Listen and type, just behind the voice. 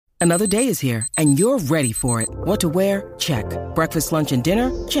Another day is here, and you're ready for it. What to wear? Check. Breakfast, lunch, and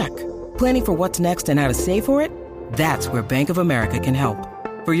dinner? Check. Planning for what's next and how to save for it? That's where Bank of America can help.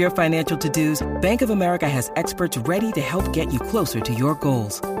 For your financial to-dos, Bank of America has experts ready to help get you closer to your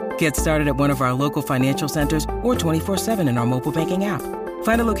goals. Get started at one of our local financial centers or 24/7 in our mobile banking app.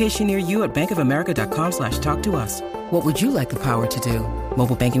 Find a location near you at bankofamerica.com/talktous. What would you like the power to do?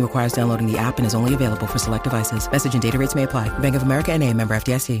 Mobile banking requires downloading the app and is only available for select devices. Message and data rates may apply. Bank of America N.A., member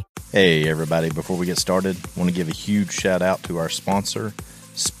FDIC. Hey everybody, before we get started, I want to give a huge shout out to our sponsor,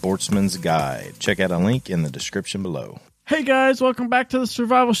 Sportsman's Guide. Check out a link in the description below. Hey guys, welcome back to the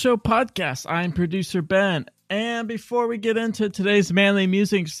Survival Show podcast. I'm producer Ben. And before we get into today's Manly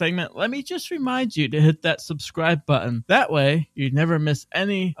Musings segment, let me just remind you to hit that subscribe button. That way, you never miss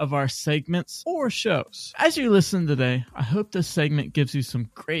any of our segments or shows. As you listen today, I hope this segment gives you some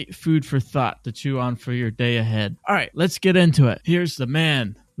great food for thought to chew on for your day ahead. All right, let's get into it. Here's the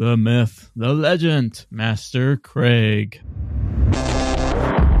man, the myth, the legend, Master Craig.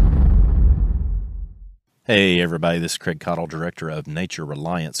 Hey everybody, this is Craig Cottle, Director of Nature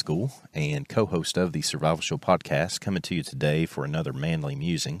Reliance School and co-host of the Survival Show podcast, coming to you today for another Manly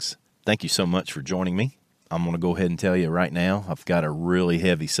Musings. Thank you so much for joining me. I'm going to go ahead and tell you right now, I've got a really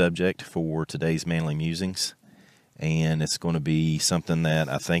heavy subject for today's Manly Musings, and it's going to be something that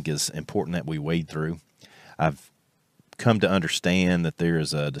I think is important that we wade through. I've come to understand that there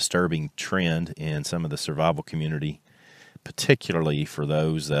is a disturbing trend in some of the survival community, particularly for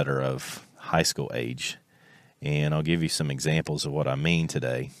those that are of high school age. And I'll give you some examples of what I mean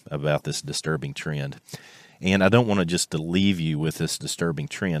today about this disturbing trend. And I don't want to just leave you with this disturbing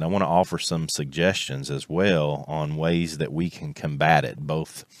trend. I want to offer some suggestions as well on ways that we can combat it,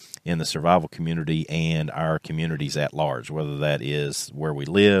 both in the survival community and our communities at large, whether that is where we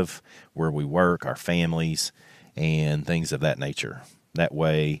live, where we work, our families, and things of that nature. That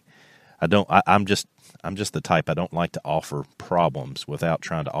way, I'm just the type, I don't like to offer problems without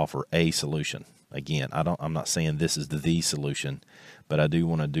trying to offer a solution. Again, I'm not saying this is the solution, but I do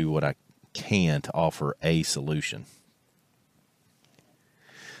want to do what I can to offer a solution.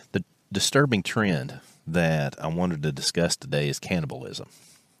 The disturbing trend that I wanted to discuss today is cannibalism.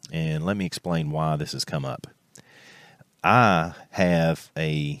 And let me explain why this has come up. I have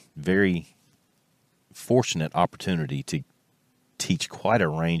a very fortunate opportunity to teach quite a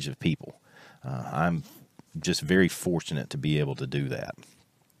range of people. I'm just very fortunate to be able to do that.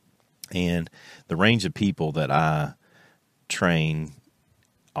 And the range of people that I train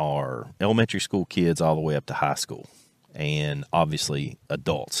are elementary school kids all the way up to high school, and obviously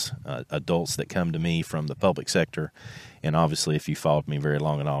adults that come to me from the public sector. And obviously, if you followed me very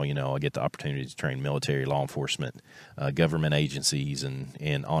long at all, you know I get the opportunity to train military, law enforcement, government agencies, and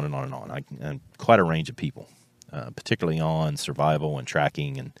on and on and on. I'm quite a range of people, particularly on survival and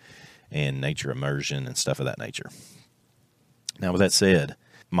tracking and nature immersion and stuff of that nature. Now, with that said,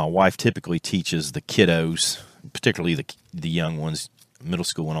 my wife typically teaches the kiddos, particularly the young ones, middle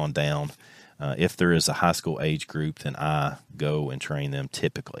school and on down. If there is a high school age group, then I go and train them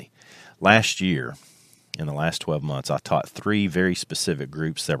typically. Last year, in the last 12 months, I taught 3 very specific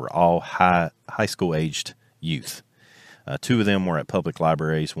groups that were all high school aged youth. 2 of them were at public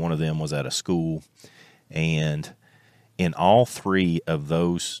libraries. 1 of them was at a school. And in all 3 of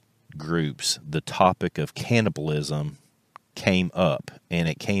those groups, the topic of cannibalism came up, and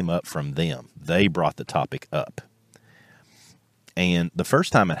it came up from them. They brought the topic up. And the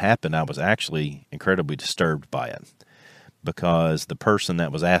first time it happened, I was actually incredibly disturbed by it, because the person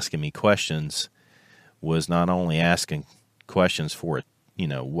that was asking me questions was not only asking questions for,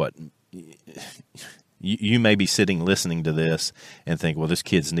 what you may be sitting listening to this and think, well, this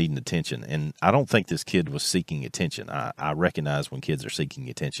kid's needing attention. And I don't think this kid was seeking attention. I recognize when kids are seeking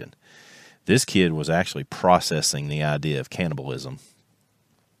attention. This kid was actually processing the idea of cannibalism.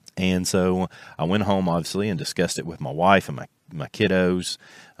 And so I went home, obviously, and discussed it with my wife and my kiddos.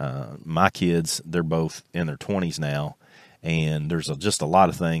 My kids, they're both in their 20s now, and there's just a lot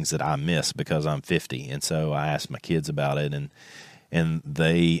of things that I miss because I'm 50. And so I asked my kids about it, and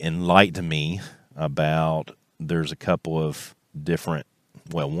they enlightened me about there's a couple of different,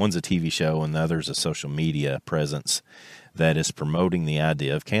 well, one's a TV show and the other's a social media presence that is promoting the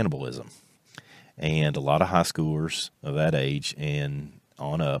idea of cannibalism. And a lot of high schoolers of that age and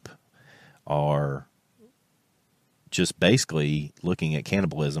on up are just basically looking at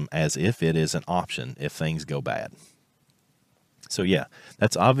cannibalism as if it is an option if things go bad. So yeah,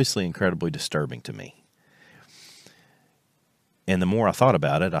 that's obviously incredibly disturbing to me. And the more I thought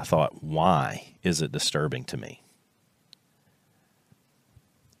about it, I thought, why is it disturbing to me?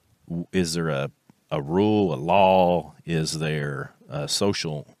 Is there a rule, a law? Is there a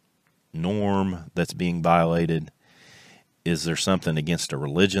social norm that's being violated? Is there something against a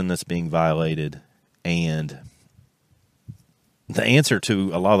religion that's being violated? And the answer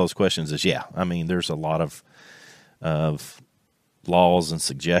to a lot of those questions is yeah. I mean, there's a lot of laws and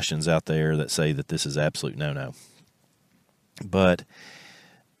suggestions out there that say that this is absolute no-no. But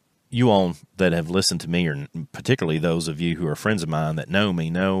you all that have listened to me, or particularly those of you who are friends of mine that know me,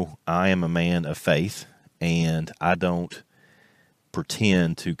 know I am a man of faith, and I don't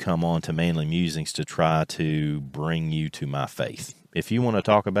pretend to come on to Manly Musings to try to bring you to my faith. If you want to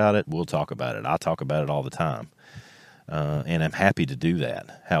talk about it, we'll talk about it. I talk about it all the time, and I'm happy to do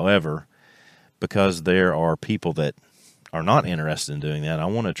that. However, because there are people that are not interested in doing that, I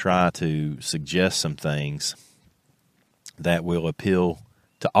want to try to suggest some things that will appeal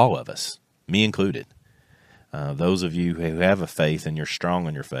to all of us, me included. Those of you who have a faith and you're strong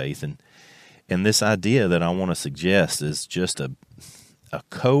in your faith. And this idea that I want to suggest is just a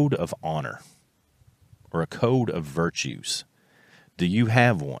code of honor or a code of virtues. Do you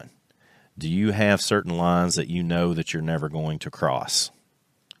have one? Do you have certain lines that you know that you're never going to cross?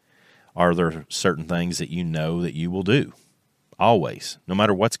 Are there certain things that you know that you will do? Always, no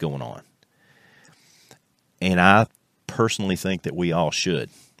matter what's going on. And I personally think that we all should.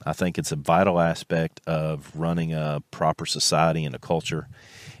 I think it's a vital aspect of running a proper society and a culture.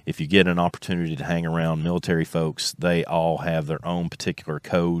 If you get an opportunity to hang around military folks, they all have their own particular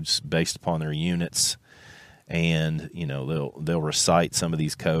codes based upon their units, and they'll recite some of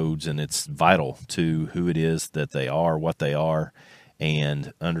these codes, and it's vital to who it is that they are, what they are,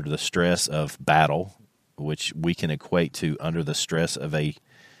 and under the stress of battle, which we can equate to under the stress of a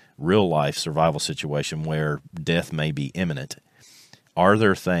real-life survival situation where death may be imminent, are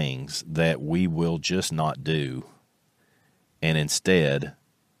there things that we will just not do and instead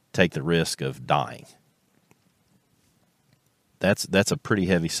take the risk of dying? That's a pretty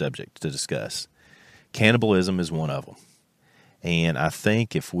heavy subject to discuss. Cannibalism is one of them. And I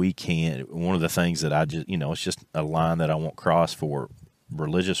think if we can, one of the things that I just, it's just a line that I won't cross for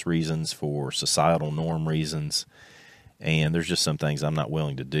religious reasons, for societal norm reasons, and there's just some things I'm not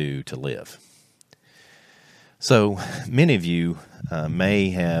willing to do to live. So many of you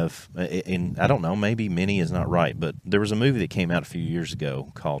may have, and I don't know, maybe many is not right, but there was a movie that came out a few years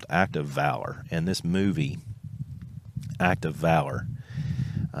ago called Act of Valor, and this movie, Act of Valor,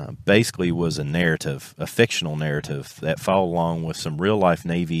 basically was a narrative, a fictional narrative that followed along with some real-life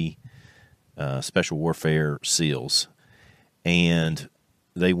Navy special warfare SEALs, and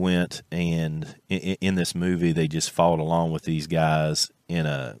they went and in this movie they just followed along with these guys in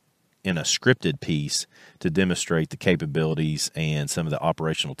a scripted piece to demonstrate the capabilities and some of the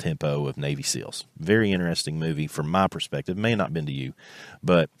operational tempo of Navy SEALs. Very interesting movie from my perspective. May not have been to you,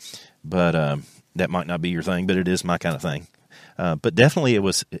 but that might not be your thing, but it is my kind of thing. But definitely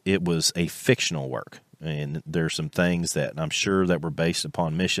it was a fictional work. And there's some things that I'm sure that were based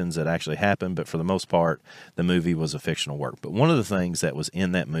upon missions that actually happened, but for the most part, the movie was a fictional work. But one of the things that was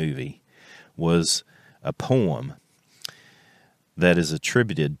in that movie was a poem that is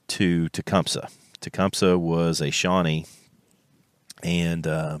attributed to Tecumseh. Tecumseh was a Shawnee, and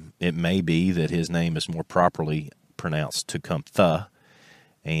it may be that his name is more properly pronounced Tecumseh,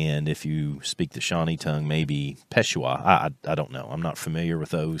 and if you speak the Shawnee tongue, maybe Peshawar. I don't know. I'm not familiar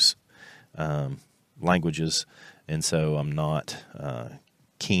with those languages, and so I'm not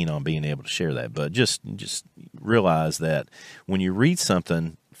keen on being able to share that. But just realize that when you read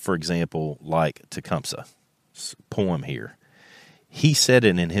something, for example, like Tecumseh's poem here, he said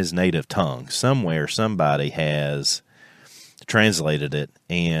it in his native tongue. Somewhere, somebody has translated it,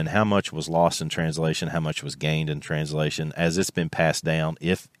 and how much was lost in translation, how much was gained in translation, as it's been passed down.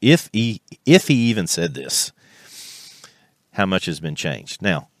 If he even said this, how much has been changed.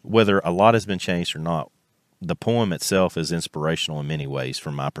 Now, whether a lot has been changed or not, the poem itself is inspirational in many ways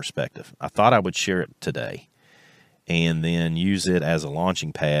from my perspective. I thought I would share it today and then use it as a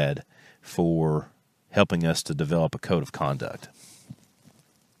launching pad for helping us to develop a code of conduct.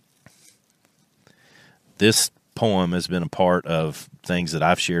 This poem has been a part of things that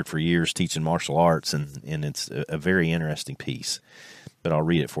I've shared for years teaching martial arts, and it's a very interesting piece, but I'll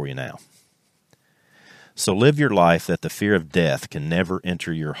read it for you now. So live your life that the fear of death can never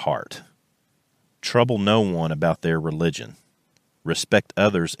enter your heart. Trouble no one about their religion. Respect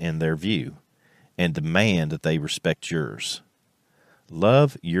others in their view, and demand that they respect yours.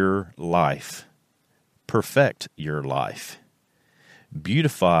 Love your life. Perfect your life.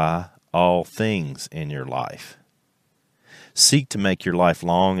 Beautify all things in your life. Seek to make your life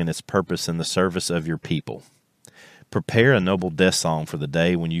long in its purpose in the service of your people. Prepare a noble death song for the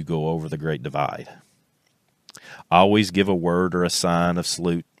day when you go over the great divide. Always give a word or a sign of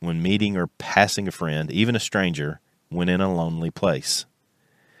salute when meeting or passing a friend, even a stranger, when in a lonely place.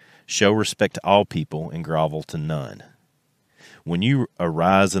 Show respect to all people and grovel to none. When you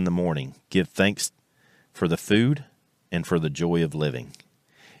arise in the morning, give thanks for the food and for the joy of living.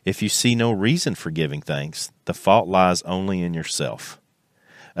 If you see no reason for giving thanks, the fault lies only in yourself.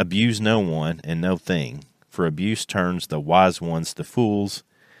 Abuse no one and no thing, for abuse turns the wise ones to fools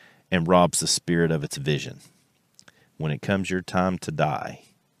and robs the spirit of its vision. When it comes your time to die,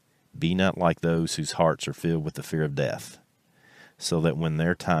 be not like those whose hearts are filled with the fear of death, so that when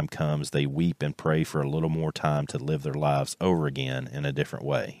their time comes, they weep and pray for a little more time to live their lives over again in a different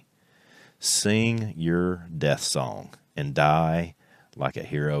way. Sing your death song and die like a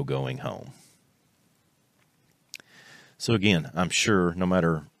hero going home. So again, I'm sure no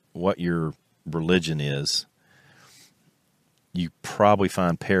matter what your religion is, you probably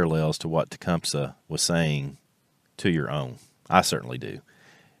find parallels to what Tecumseh was saying to your own. I certainly do.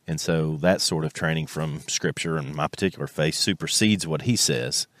 And so that sort of training from Scripture and my particular faith supersedes what he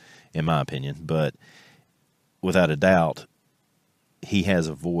says, in my opinion. But without a doubt, he has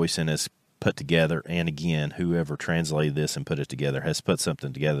a voice and has put together, and again, whoever translated this and put it together has put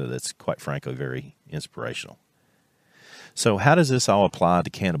something together that's quite frankly very inspirational. So how does this all apply to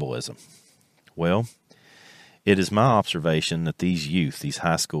cannibalism? Well, it is my observation that these youth, these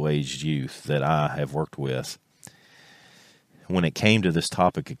high school aged youth that I have worked with, when it came to this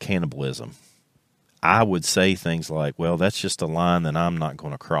topic of cannibalism, I would say things like, well, that's just a line that I'm not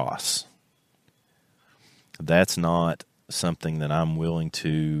going to cross. That's not something that I'm willing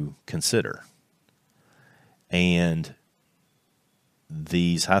to consider. And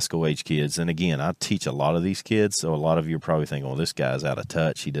these high school age kids, and again, I teach a lot of these kids, so a lot of you are probably thinking, well, this guy's out of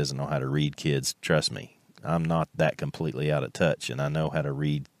touch. He doesn't know how to read kids. Trust me, I'm not that completely out of touch, and I know how to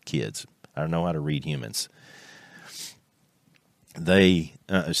read kids. I know how to read humans.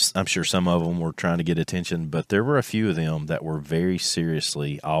 I'm sure some of them were trying to get attention, but there were a few of them that were very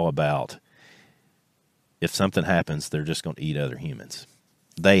seriously all about, if something happens, they're just going to eat other humans.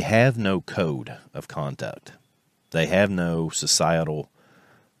 They have no code of conduct. They have no societal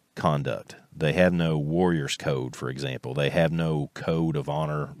conduct. They have no warrior's code, for example. They have no code of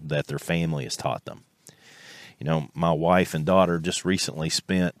honor that their family has taught them. You know, my wife and daughter just recently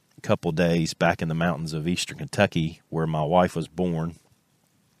spent a couple days back in the mountains of eastern Kentucky where my wife was born.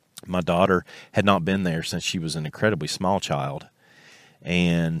 My daughter had not been there since she was an incredibly small child.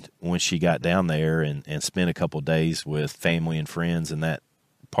 And when she got down there and spent a couple of days with family and friends in that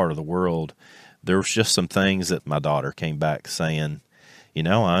part of the world, there was just some things that my daughter came back saying, you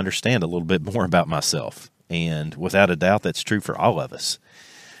know, I understand a little bit more about myself. And without a doubt, that's true for all of us.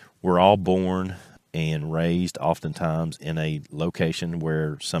 We're all born and raised oftentimes in a location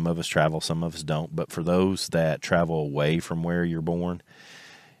where some of us travel, some of us don't. But for those that travel away from where you're born,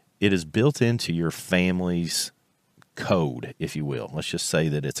 it is built into your family's code, if you will. Let's just say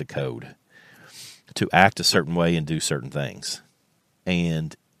that it's a code to act a certain way and do certain things.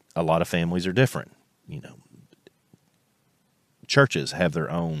 And a lot of families are different. You know, churches have their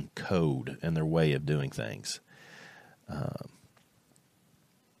own code and their way of doing things.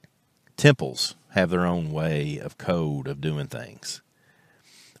 Temples have their own way of code of doing things.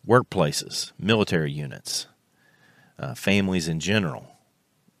 Workplaces, military units, families in general,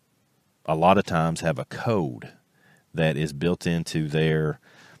 a lot of times have a code that is built into their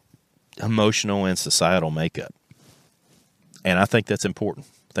emotional and societal makeup. And I think that's important.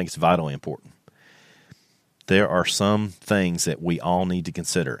 I think it's vitally important. There are some things that we all need to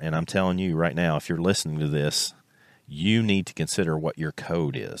consider. And I'm telling you right now, if you're listening to this, you need to consider what your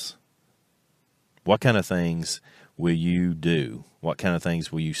code is. What kind of things will you do? What kind of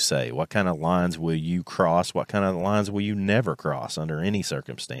things will you say? What kind of lines will you cross? What kind of lines will you never cross under any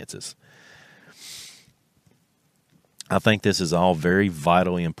circumstances? I think this is all very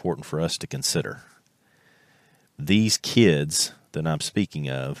vitally important for us to consider. These kids that I'm speaking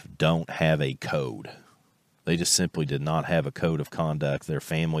of don't have a code. They just simply did not have a code of conduct. Their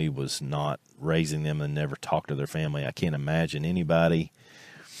family was not raising them and never talked to their family. I can't imagine anybody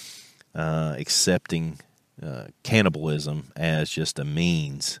accepting cannibalism as just a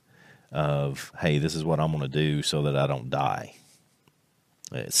means of, hey, this is what I'm going to do so that I don't die.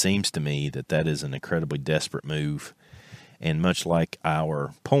 It seems to me that that is an incredibly desperate move. And much like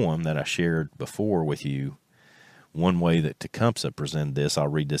our poem that I shared before with you, one way that Tecumseh presented this, I'll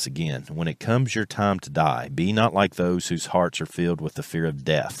read this again. When it comes your time to die, be not like those whose hearts are filled with the fear of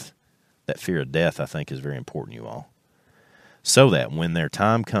death. That fear of death, I think, is very important, you all. So that when their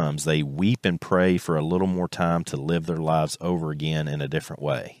time comes, they weep and pray for a little more time to live their lives over again in a different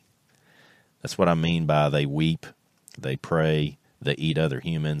way. That's what I mean by they weep, they pray, they eat other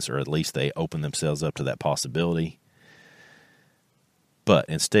humans, or at least they open themselves up to that possibility. But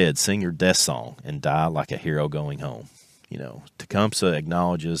instead, sing your death song and die like a hero going home. Tecumseh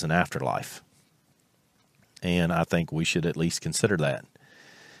acknowledges an afterlife, and I think we should at least consider that.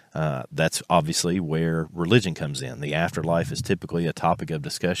 That's obviously where religion comes in. The afterlife is typically a topic of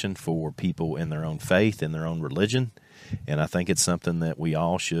discussion for people in their own faith, in their own religion, and I think it's something that we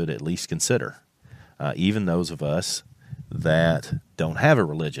all should at least consider. Even those of us that don't have a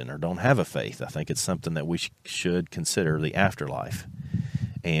religion or don't have a faith, I think it's something that we should consider, the afterlife.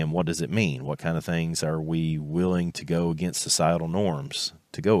 And what does it mean? What kind of things are we willing to go against societal norms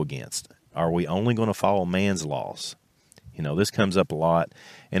to go against? Are we only going to follow man's laws? This comes up a lot,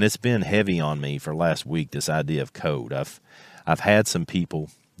 and it's been heavy on me for last week, this idea of code. I've had some people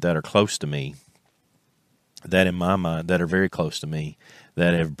that are close to me, that in my mind, that are very close to me,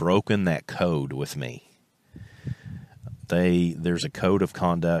 that have broken that code with me. There's a code of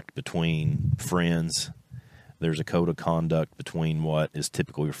conduct between friends. There's a code of conduct between what is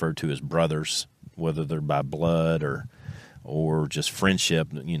typically referred to as brothers, whether they're by blood or just friendship,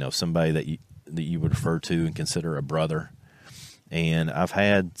 somebody that you would refer to and consider a brother. And I've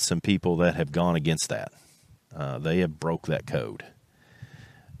had some people that have gone against that. They have broke that code.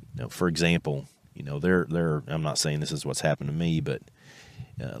 For example, I'm not saying this is what's happened to me, but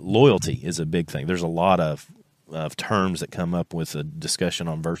loyalty is a big thing. There's a lot of terms that come up with a discussion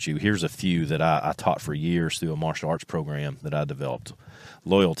on virtue. Here's a few that I taught for years through a martial arts program that I developed.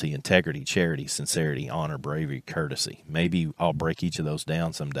 Loyalty, integrity, charity, sincerity, honor, bravery, courtesy. Maybe I'll break each of those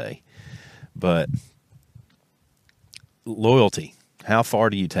down someday. But loyalty, how far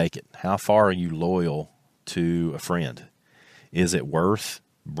do you take it? How far are you loyal to a friend? Is it worth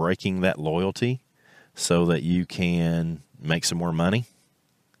breaking that loyalty so that you can make some more money?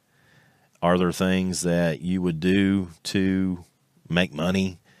 Are there things that you would do to make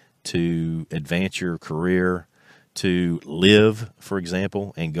money, to advance your career, to live, for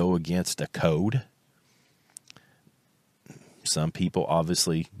example, and go against a code? Some people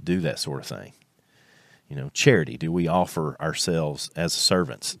obviously do that sort of thing. Charity. Do we offer ourselves as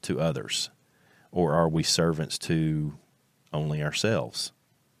servants to others, or are we servants to only ourselves?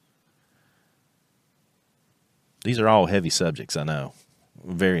 These are all heavy subjects, I know.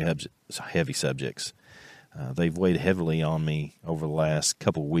 Very heavy subjects. They've weighed heavily on me over the last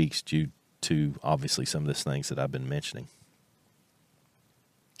couple of weeks due to, obviously, some of these things that I've been mentioning.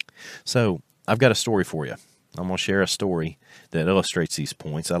 So, I've got a story for you. I'm going to share a story that illustrates these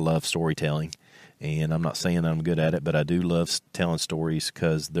points. I love storytelling, and I'm not saying I'm good at it, but I do love telling stories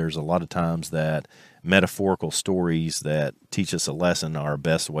because there's a lot of times that metaphorical stories that teach us a lesson are our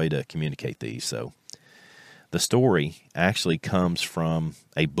best way to communicate these. So, the story actually comes from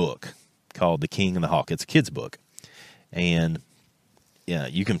a book called The King and the Hawk. It's a kid's book. And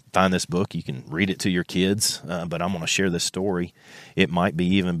you can find this book. You can read it to your kids, but I'm going to share this story. It might be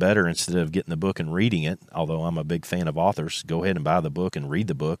even better instead of getting the book and reading it, although I'm a big fan of authors. Go ahead and buy the book and read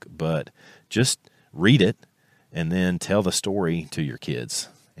the book, but just read it and then tell the story to your kids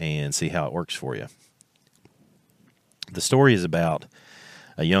and see how it works for you. The story is about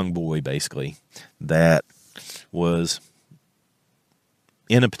a young boy, basically, that was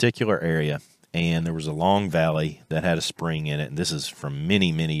in a particular area, and there was a long valley that had a spring in it, and this is from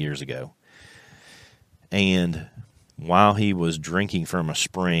many, many years ago. And while he was drinking from a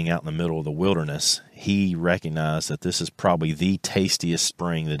spring out in the middle of the wilderness, he recognized that this is probably the tastiest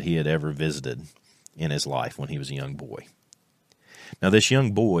spring that he had ever visited in his life when he was a young boy. Now, this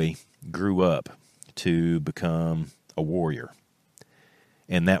young boy grew up to become a warrior,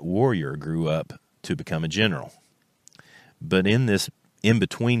 and that warrior grew up to become a general. But in this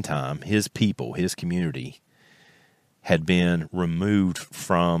in-between time, his people, his community, had been removed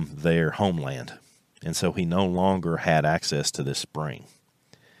from their homeland. And so he no longer had access to this spring.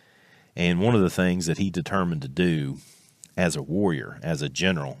 And one of the things that he determined to do as a warrior, as a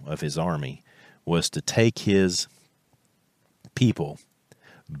general of his army, was to take his people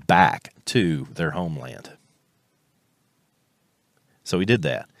back to their homeland. So he did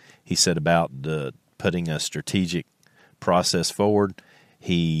that. He set about putting a strategic process forward.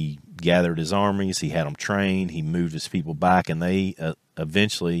 He gathered his armies. He had them trained. He moved his people back, and they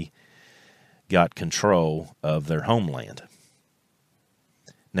eventually got control of their homeland.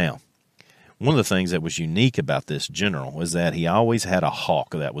 Now, one of the things that was unique about this general was that he always had a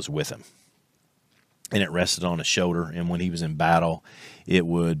hawk that was with him. and it rested on his shoulder. And when he was in battle, it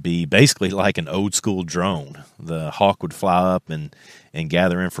would be basically like an old school drone. The hawk would fly up and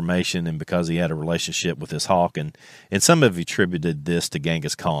gather information, and because he had a relationship with this hawk, and some have attributed this to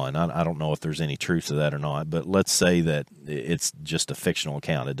Genghis Khan. I don't know if there's any truth to that or not, but let's say that it's just a fictional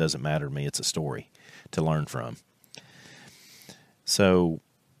account. It doesn't matter to me. It's a story to learn from. So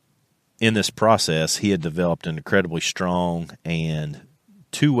in this process, he had developed an incredibly strong and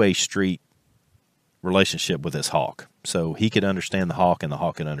two-way street relationship with this hawk. So he could understand the hawk and the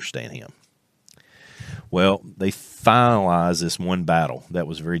hawk could understand him. Well, they finalized this one battle that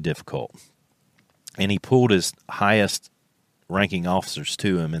was very difficult. And he pulled his highest ranking officers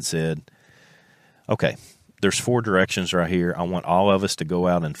to him and said, okay, there's 4 directions right here. I want all of us to go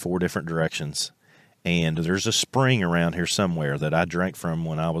out in 4 different directions. And there's a spring around here somewhere that I drank from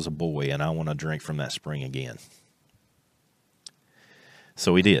when I was a boy, and I want to drink from that spring again.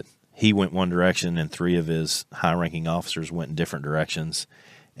 So he did. He went one direction, and 3 of his high-ranking officers went in different directions.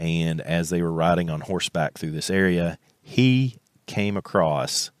 And as they were riding on horseback through this area, he came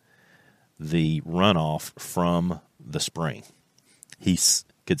across the runoff from the spring. He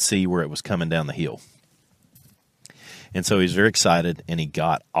could see where it was coming down the hill. And so he was very excited, and he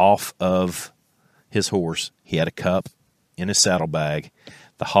got off of his horse. He had a cup in his saddlebag.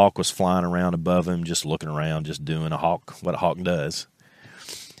 The hawk was flying around above him, just looking around, just doing what a hawk does.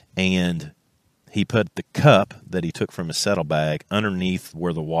 And he put the cup that he took from his saddlebag underneath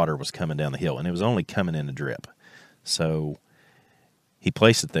where the water was coming down the hill, and it was only coming in a drip. So he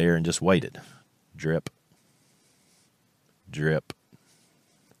placed it there and just waited. Drip, drip,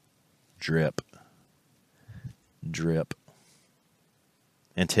 drip, drip,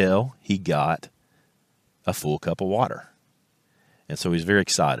 until he got a full cup of water. And so he's very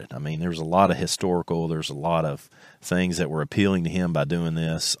excited. I mean, there's a lot of there's a lot of things that were appealing to him by doing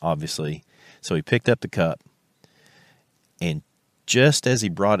this, obviously. So he picked up the cup, and just as he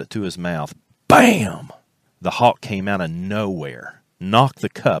brought it to his mouth, bam! The hawk came out of nowhere, knocked the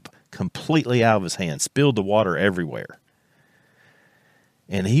cup completely out of his hand, spilled the water everywhere.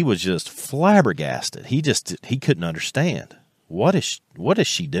 And he was just flabbergasted. He couldn't understand. What is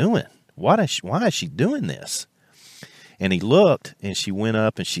she doing? Why is she doing this? And he looked, and she went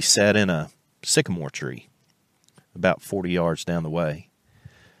up and she sat in a sycamore tree about 40 yards down the way.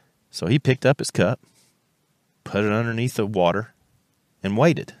 So he picked up his cup, put it underneath the water, and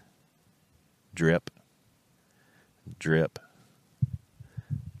waited. Drip, drip,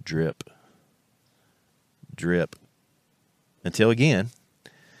 drip, drip, until again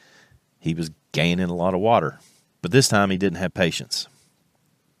he was gaining a lot of water. But this time he didn't have patience.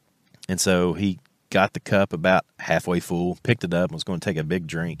 And so he got the cup about halfway full, picked it up, and was going to take a big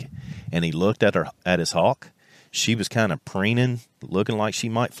drink. And he looked at his hawk. She was kind of preening, looking like she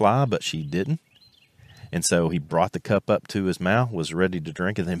might fly, but she didn't. And so he brought the cup up to his mouth, was ready to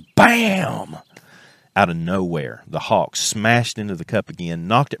drink, and then bam! Out of nowhere, the hawk smashed into the cup again,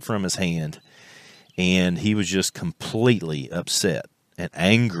 knocked it from his hand, and he was just completely upset and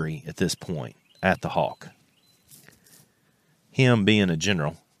angry at this point at the hawk. Him, being a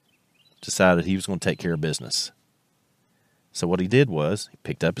general, decided he was going to take care of business. So what he did was he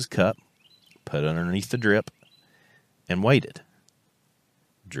picked up his cup, put it underneath the drip, and waited.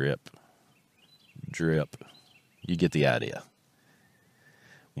 Drip, drip. You get the idea.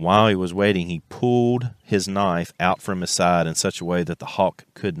 While he was waiting, he pulled his knife out from his side in such a way that the hawk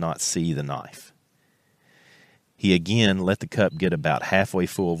could not see the knife. He again let the cup get about halfway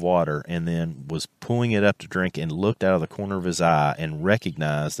full of water and then was pulling it up to drink and looked out of the corner of his eye and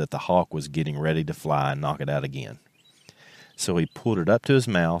recognized that the hawk was getting ready to fly and knock it out again. So he pulled it up to his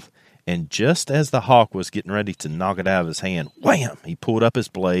mouth, and just as the hawk was getting ready to knock it out of his hand, wham! He pulled up his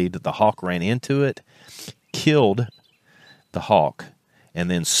blade. The hawk ran into it, killed the hawk, and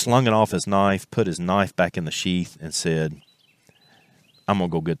then slung it off his knife, put his knife back in the sheath, and said, I'm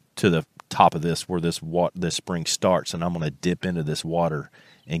going to go get to the top of this where this spring starts, and I'm going to dip into this water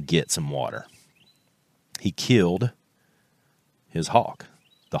and get some water. He killed his hawk,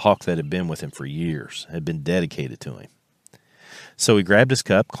 the hawk that had been with him for years, had been dedicated to him. So he grabbed his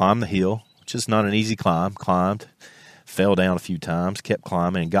cup, climbed the hill, which is not an easy climb, climbed, fell down a few times, kept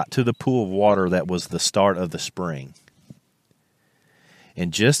climbing, and got to the pool of water that was the start of the spring.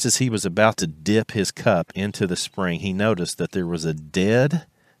 And just as he was about to dip his cup into the spring, he noticed that there was a dead,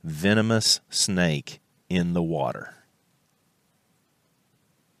 venomous snake in the water.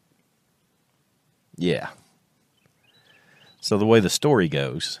 Yeah. So the way the story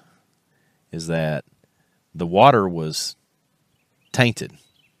goes is that the water was tainted.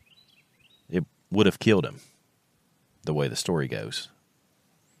 It would have killed him, the way the story goes.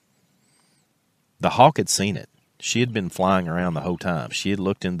 The hawk had seen it. She had been flying around the whole time. She had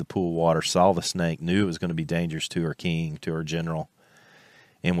looked into the pool of water, saw the snake, knew it was going to be dangerous to her king, to her general,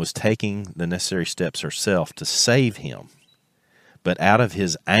 and was taking the necessary steps herself to save him. But out of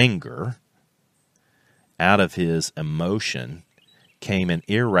his anger, out of his emotion, came an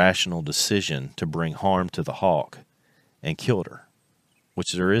irrational decision to bring harm to the hawk and killed her,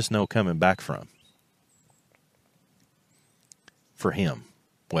 which there is no coming back from. For him.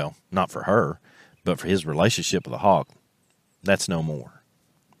 Well, not for her, but for his relationship with the hawk, that's no more.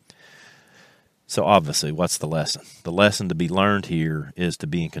 So obviously, what's the lesson? The lesson to be learned here is to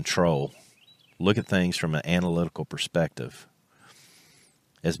be in control. Look at things from an analytical perspective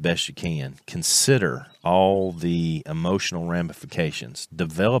as best you can. Consider all the emotional ramifications.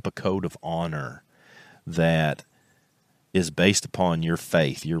 Develop a code of honor that is based upon your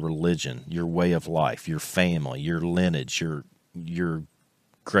faith, your religion, your way of life, your family, your lineage, your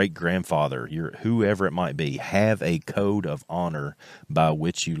great-grandfather, your whoever it might be. Have a code of honor by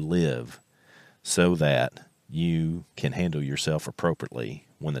which you live so that you can handle yourself appropriately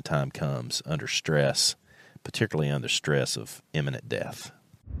when the time comes under stress, particularly under stress of imminent death.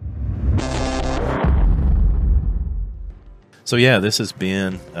 So yeah, this has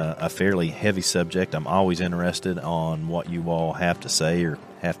been a fairly heavy subject. I'm always interested on what you all have to say or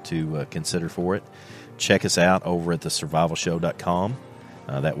have to consider for it. Check us out over at thesurvivalshow.com.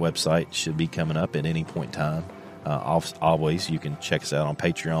 That website should be coming up at any point in time. Always, you can check us out on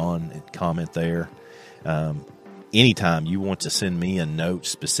Patreon and comment there. Anytime you want to send me a note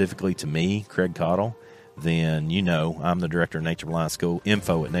specifically to me, Craig Cottle, then you know I'm the director of Nature Reliance School,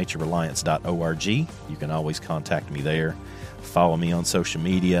 info@naturereliance.org. You can always contact me there. Follow me on social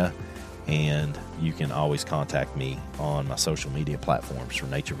media, and you can always contact me on my social media platforms for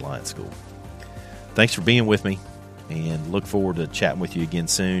Nature Reliance School. Thanks for being with me, and look forward to chatting with you again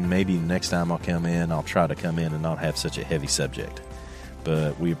soon. Maybe the next time I'll come in, I'll try to come in and not have such a heavy subject.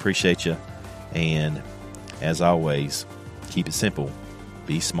 But we appreciate you, and as always, keep it simple,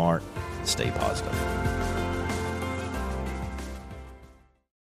 be smart, stay positive.